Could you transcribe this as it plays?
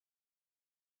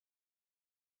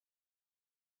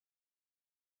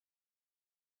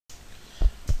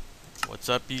What's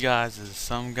up, you guys? This is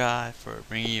some guy for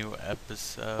bringing you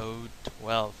episode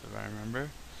 12, if I remember.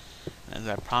 As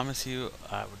I promised you,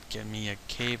 I would get me a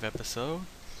cave episode.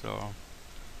 So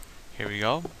here we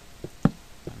go. Let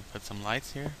me put some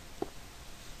lights here.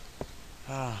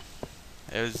 Ah,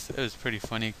 it was pretty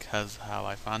funny because how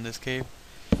I found this cave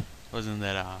wasn't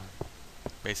that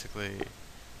basically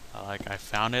like I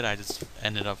found it. I just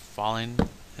ended up falling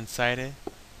inside it.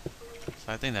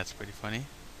 So I think that's pretty funny.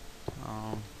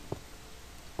 Um,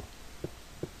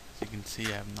 As you can see,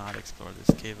 I have not explored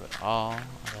this cave at all.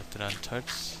 I left it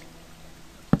untouched.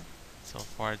 So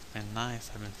far it's been nice.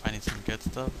 I've been finding some good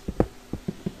stuff.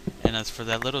 And as for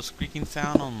that little squeaking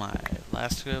sound on my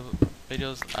last two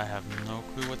videos, I have no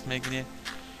clue what's making it.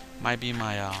 Might be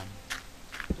my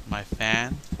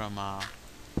fan from my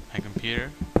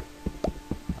computer.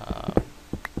 Uh,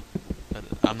 but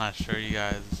I'm not sure, you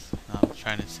guys. I'm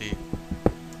trying to see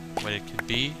what it could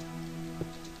be.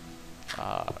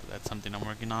 That's something I'm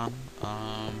working on.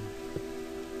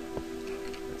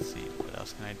 Let's see, what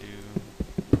else can I do?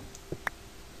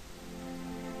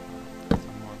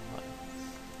 Some more lights.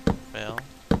 Fail.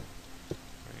 There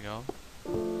we go.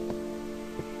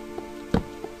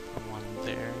 Put one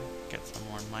there. Get some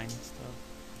more mining stuff.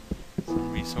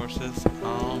 Some resources.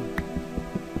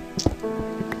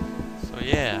 So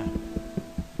yeah.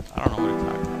 I don't know what to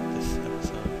talk about this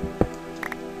episode.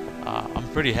 I'm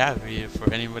pretty happy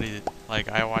for anybody that, like,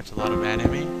 I watch a lot of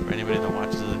anime. For anybody that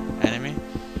watches anime,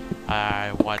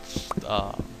 I watched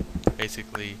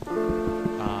basically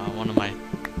one of my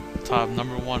top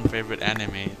number one favorite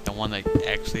anime. The one that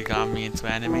actually got me into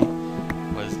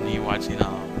anime was me watching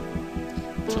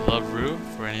To Love Ru.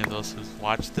 For any of those who've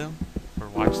watched them or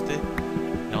watched it,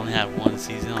 it only had one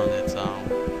season on its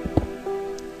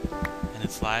in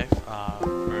its life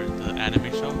for the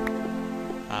anime show.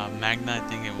 Magna, I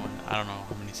think it went, I don't know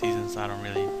how many seasons. I don't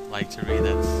really like to read.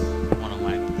 That's one of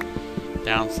my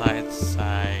downsides.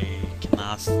 I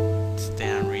cannot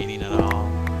stand reading at all.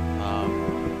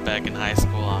 Back in high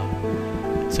school,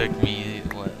 it took me,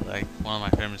 like one of my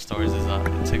favorite stories is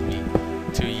it took me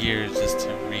 2 years just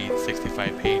to read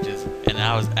 65 pages, and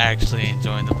I was actually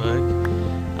enjoying the book.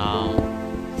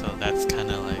 So that's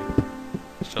kind of like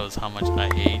shows how much I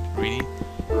hate reading.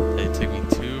 It took me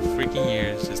 2 freaking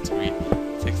years just to read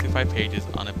 65 pages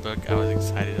on a book I was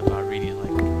excited about reading. Like,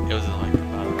 it was like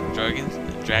about dragons.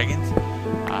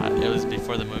 It was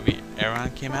before the movie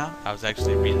Eragon came out. I was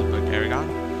actually reading the book Eragon,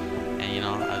 and you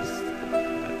know,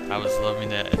 I was loving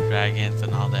the dragons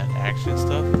and all that action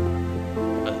stuff.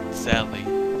 But sadly, it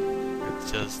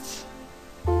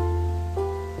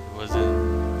wasn't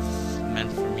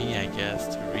meant for me, I guess,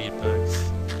 to read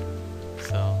books.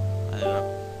 So I ended up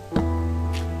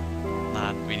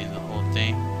not reading the whole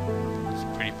thing.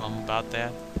 Pretty bummed about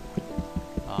that.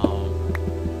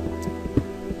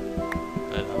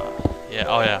 Yeah,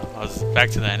 oh yeah, I was back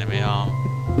to the anime.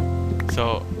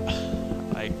 So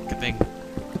like I think a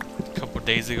couple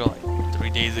days ago, like 3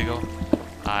 days ago,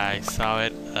 I saw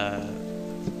it.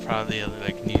 Probably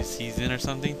like new season or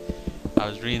something. I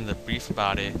was reading the brief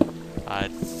about it.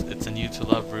 It's a new To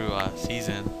Love Ru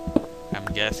season. I'm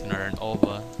guessing, or an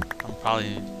OVA. I'm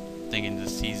probably thinking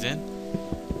this season,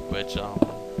 which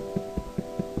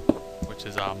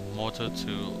is Moto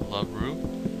to Love Ru.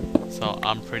 So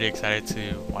I'm pretty excited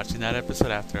to watching that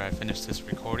episode after I finish this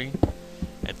recording.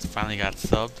 It's finally got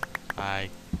subbed.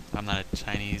 I'm not a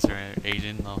Chinese or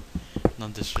Asian, no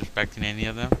disrespecting any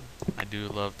of them. I do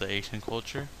love the Asian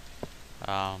culture,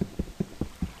 but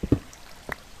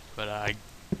I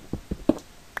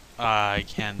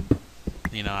can't,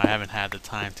 I haven't had the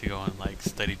time to go and like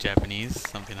study Japanese.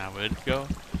 Something I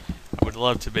would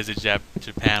love to visit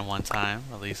Japan one time,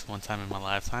 at least one time in my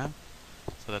lifetime.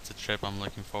 So that's a trip I'm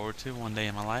looking forward to one day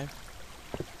in my life.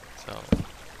 So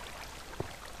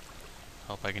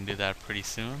hope I can do that pretty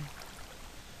soon.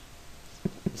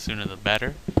 The sooner the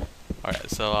better. Alright,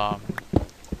 so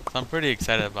I'm pretty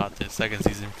excited about this second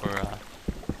season for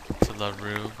To Love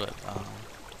Ru, but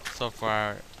so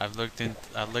far I've looked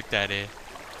at it.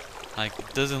 Like,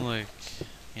 it doesn't look,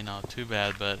 too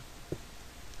bad, but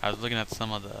I was looking at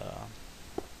some of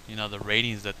the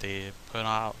ratings that they put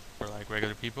out for like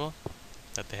regular people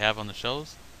that they have on the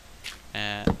shows,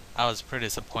 and I was pretty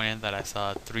disappointed that I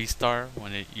saw a 3-star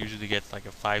when it usually gets like a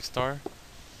 5-star.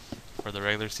 For the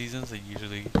regular seasons, it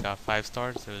usually got 5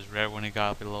 stars. It was rare when it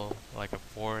got below like a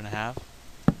 4.5.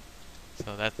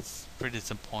 So that's pretty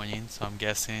disappointing. So I'm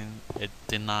guessing it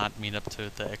did not meet up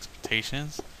to the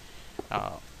expectations.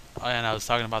 And I was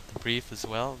talking about the brief as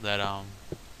well, that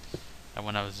and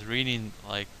when I was reading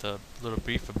like the little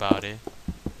brief about it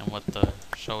and what the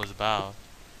show is about,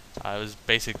 I was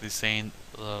basically saying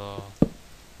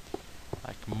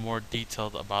like more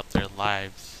detailed about their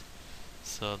lives.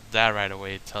 So that right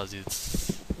away tells you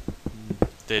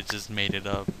they just made it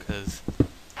up because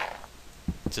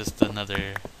just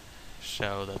another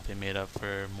show that they made up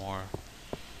for more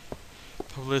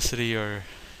publicity or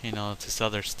to sell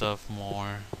their stuff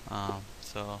more.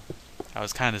 So I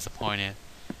was kind of disappointed,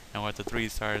 and with the 3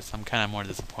 stars, I'm kind of more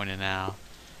disappointed now.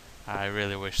 I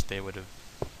really wish they would have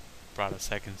brought a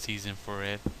second season for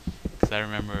it, because I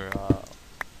remember.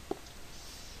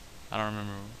 I don't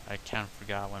remember. I can't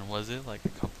forgot when was it? Like a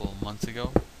couple of months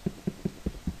ago.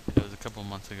 It was a couple of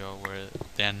months ago where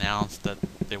they announced that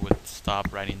they would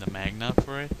stop writing the manga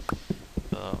for it.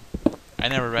 So I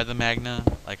never read the manga.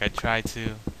 Like I tried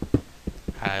to.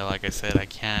 Like I said, I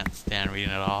can't stand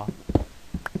reading it all,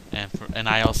 and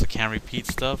I also can't repeat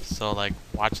stuff. So like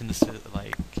watching this,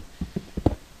 like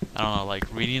I don't know,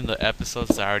 like reading the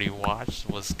episodes that I already watched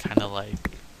was kind of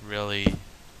like really,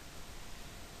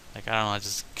 like I don't know, I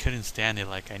just couldn't stand it.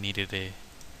 Like I needed to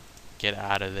get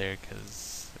out of there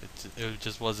because it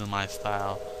just wasn't my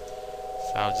style.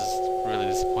 So I was just really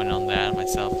disappointed on that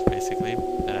myself, basically,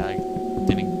 that I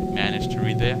didn't manage to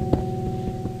read that.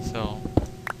 So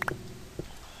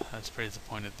I was pretty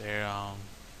disappointed there.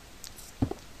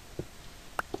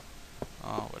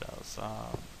 Oh, what else?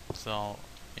 So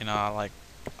like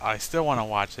I still want to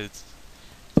watch it. It's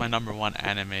my #1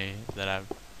 anime that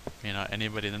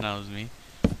anybody that knows me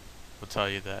will tell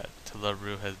you that To Love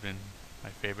Ru has been my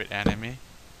favorite anime.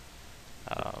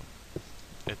 Uh,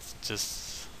 it's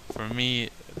just, for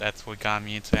me, that's what got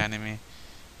me into anime.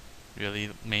 Really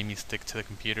made me stick to the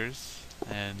computers.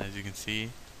 And as you can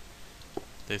see,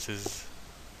 this is,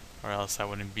 or else I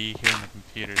wouldn't be here in the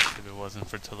computers if it wasn't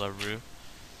for To Love Ru.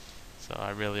 So I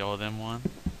really owe them one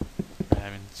for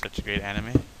having such a great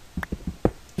anime.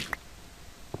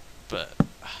 But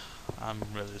I'm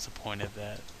really disappointed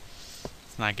that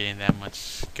it's not getting that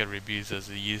much good reviews as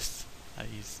it used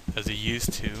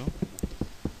to. So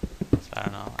I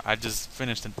don't know. I just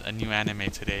finished a new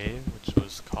anime today, which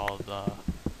was called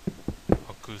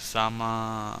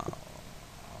Okusama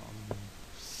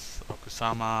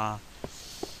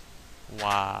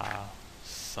wa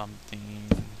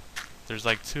something. There's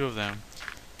like 2 of them.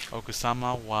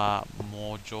 Okusama wa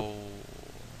Mojo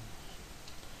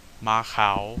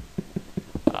Mahao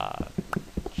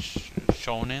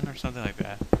Shonen or something like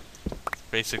that. It's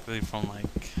basically from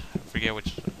like, I forget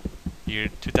which year,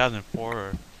 2004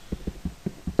 or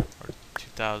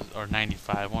 2000 or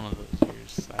 95, one of those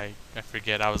years. I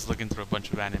forget. I was looking through a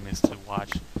bunch of animes to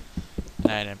watch,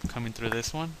 and I ended up coming through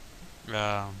this one.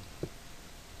 Not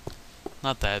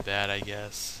that bad, I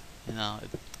guess. It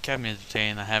kept me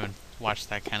entertained. I haven't watched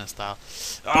that kind of style.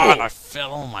 Oh, I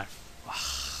fell on my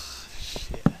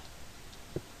shit.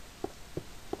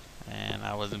 And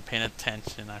I wasn't paying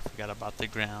attention. I forgot about the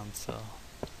ground, so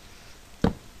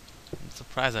I'm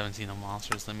surprised I haven't seen no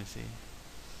monsters. Let me see.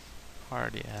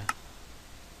 Hard, yeah.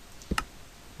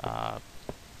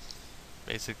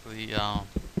 Basically,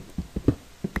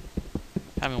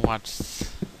 haven't watched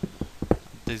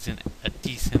a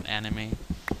decent anime.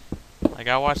 Like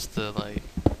I watched the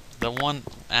one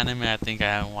anime I think I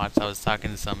haven't watched. I was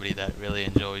talking to somebody that really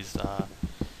enjoys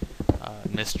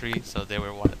mystery, so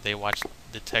they watched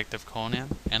Detective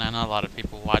Conan, and I know a lot of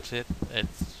people watch it.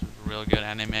 It's a real good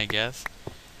anime, I guess,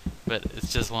 but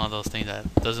it's just one of those things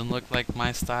that doesn't look like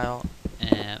my style,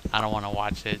 and I don't want to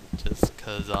watch it just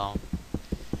because I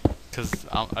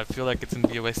feel like it's gonna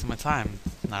be a waste of my time.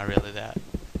 It's not really that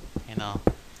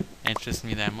interests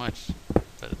me that much,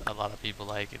 but a lot of people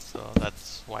like it, so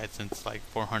that's why it's in like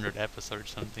 400 episodes or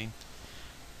something.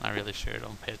 Not really sure.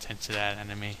 Don't pay attention to that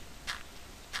anime,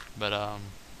 but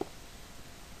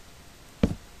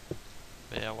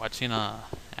yeah, watching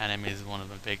anime is one of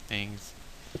the big things.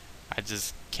 I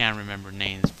just can't remember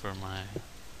names for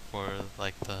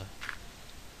like the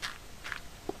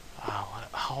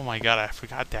oh my god, I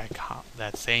forgot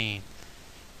that saying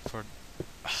for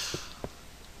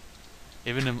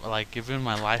even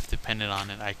my life depended on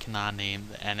it. I cannot name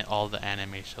all the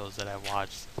anime shows that I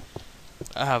watched.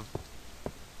 I have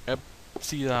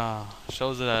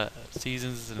shows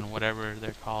seasons and whatever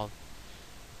they're called.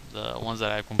 The ones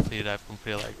that I've completed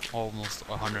like almost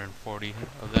 140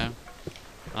 of them.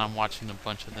 And I'm watching a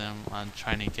bunch of them. I'm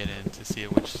trying to get in to see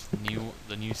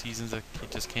the new seasons that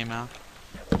just came out.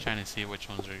 I'm trying to see which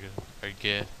ones are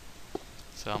good.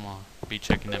 So I'm gonna be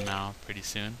checking them out pretty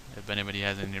soon. If anybody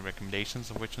has any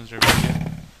recommendations of which ones are really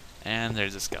good. And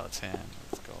there's a skeleton.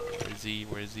 Let's go.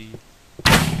 Where is he?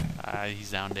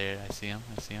 He's down there. I see him.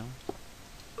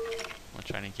 I'm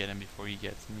trying to get him before he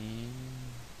gets me.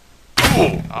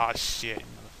 Oh shit,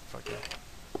 fuck that.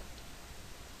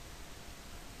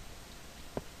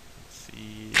 Let's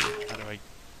see, how do I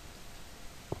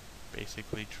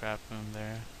basically trap him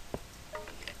there?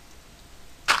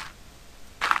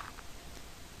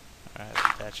 Alright,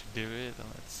 that should do it. And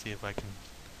let's see if I can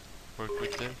work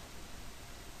with it.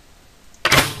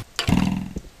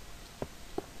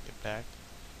 Get back.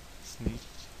 Sneak.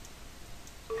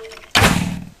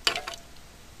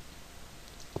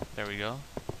 There we go.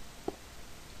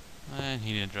 And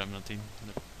he didn't drop nothing.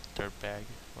 The dirt bag.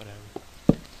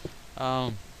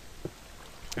 Whatever.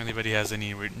 Anybody has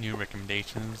any new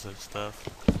recommendations of stuff?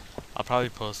 I'll probably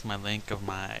post my link of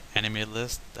my anime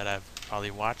list that I've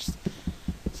probably watched,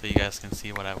 so you guys can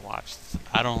see what I watched.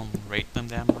 I don't rate them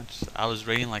that much. I was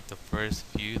rating like the first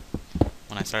few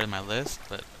when I started my list,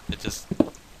 but it just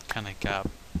kind of got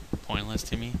pointless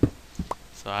to me,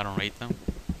 so I don't rate them.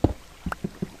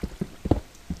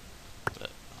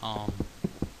 But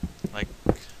like,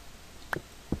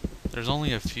 there's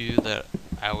only a few that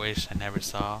I wish I never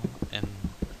saw, and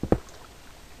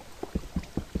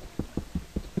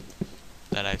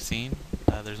that I've seen.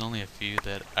 There's only a few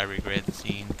that I regret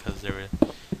seeing because they were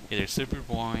either super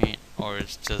boring or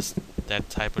it's just that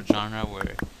type of genre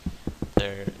where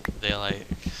they like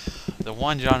the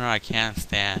one genre I can't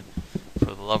stand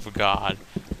for the love of God,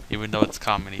 even though it's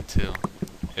comedy too,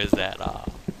 is that I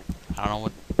don't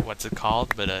know what's it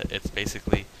called, but it's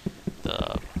basically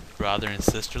the brother and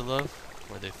sister love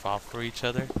where they fall for each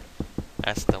other.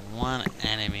 That's the one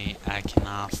anime I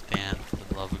cannot stand for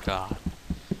the love of God.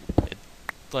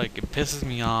 It pisses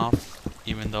me off,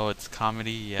 even though it's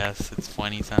comedy. Yes, it's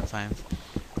funny sometimes.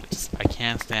 But just, I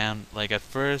can't stand, like, at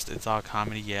first it's all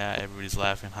comedy, yeah, everybody's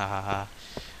laughing, ha ha ha.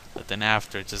 But then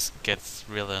after it just gets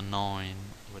really annoying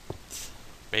with,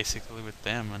 basically with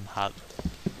them and how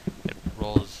it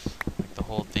rolls, like the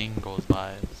whole thing goes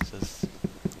by. It's just,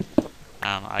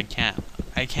 I don't know,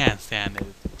 I can't stand it.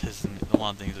 It pisses me, the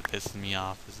one of the things that pisses me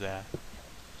off is that,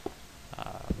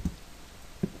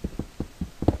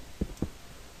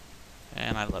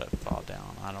 and I let it fall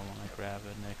down. I don't want to grab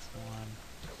the next one.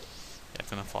 Yeah, it's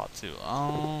gonna fall too.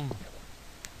 I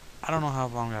don't know how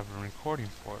long I've been recording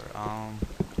for.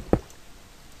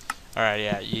 Alright,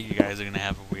 yeah, you guys are gonna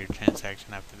have a weird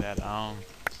transaction after that.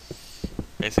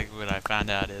 Basically what I found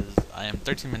out is I am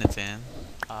 13 minutes in.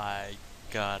 I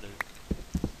got it.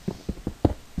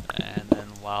 And then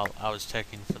while I was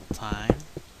checking for the time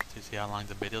to see how long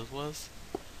the videos was,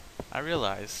 I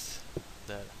realized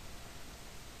that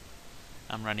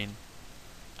I'm running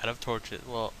out of torches.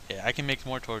 Well, yeah, I can make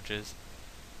more torches,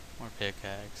 more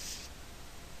pickaxe,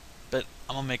 but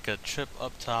I'm gonna make a trip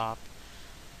up top.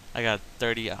 I got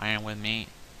 30 iron with me,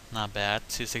 not bad.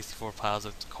 264 piles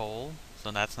of coal,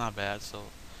 so that's not bad. So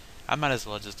I might as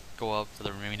well just go up for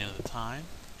the remaining of the time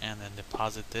and then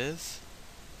deposit this.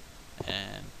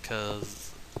 And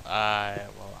cause I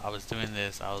was doing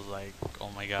this, I was like, oh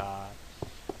my god.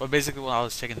 But basically when I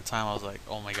was checking the time, I was like,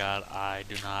 oh my god, I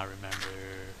do not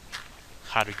remember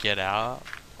how to get out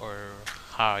or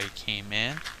how I came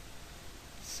in.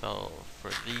 So for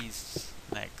these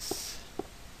next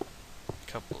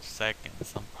couple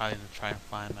seconds, I'm probably gonna try and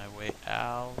find my way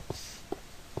out.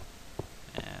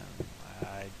 And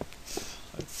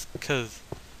it's cause,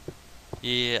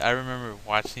 yeah, I remember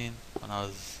watching when I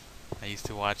used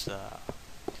to watch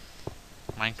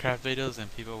Minecraft videos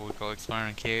and people would go exploring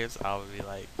in caves. I would be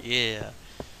like, yeah,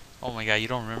 oh my god, you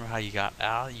don't remember how you got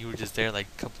out? You were just there like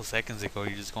a couple seconds ago,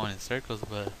 you're just going in circles.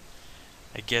 But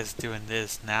I guess doing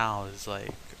this now is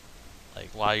like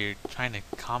while you're trying to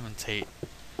commentate,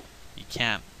 you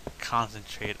can't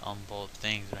concentrate on both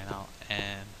things right now.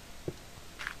 And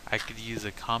I could use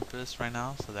a compass right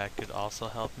now, so that could also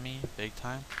help me big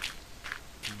time.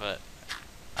 But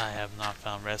I have not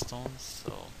found redstones,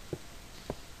 so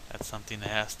that's something that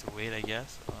has to wait, I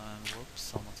guess. And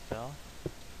whoops, almost fell.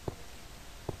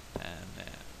 And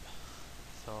then,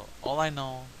 so all I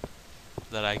know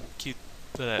that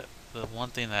the one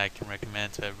thing that I can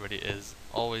recommend to everybody is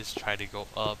always try to go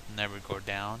up, never go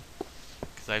down.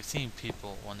 Because I've seen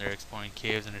people when they're exploring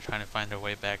caves and they're trying to find their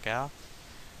way back out,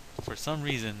 for some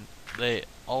reason they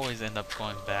always end up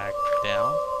going back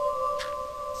down.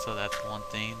 So that's one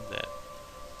thing that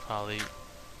probably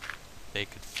they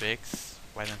could fix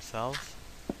by themselves.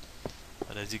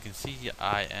 But as you can see,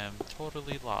 I am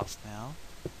totally lost now.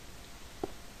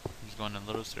 I'm just going in a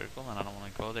little circle and I don't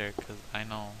want to go there because I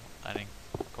know I didn't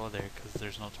go there because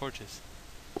there's no torches.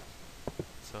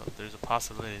 So there's a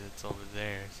possibility that's over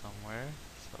there somewhere.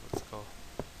 So let's go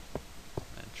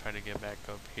and try to get back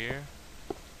up here.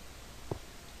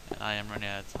 And I am running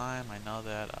out of time, I know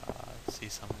that. See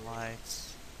some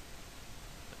lights.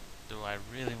 do I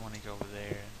really want to go over there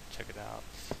and check it out?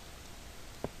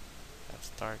 That's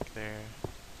dark there.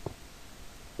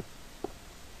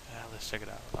 Yeah, let's check it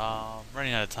out. I'm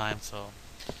running out of time, so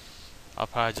I'll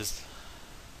probably just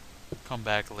come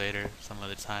back later some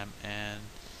other time and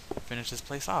finish this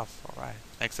place off. Alright,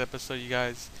 next episode, you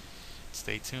guys,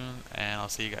 stay tuned, and I'll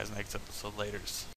see you guys next episode later.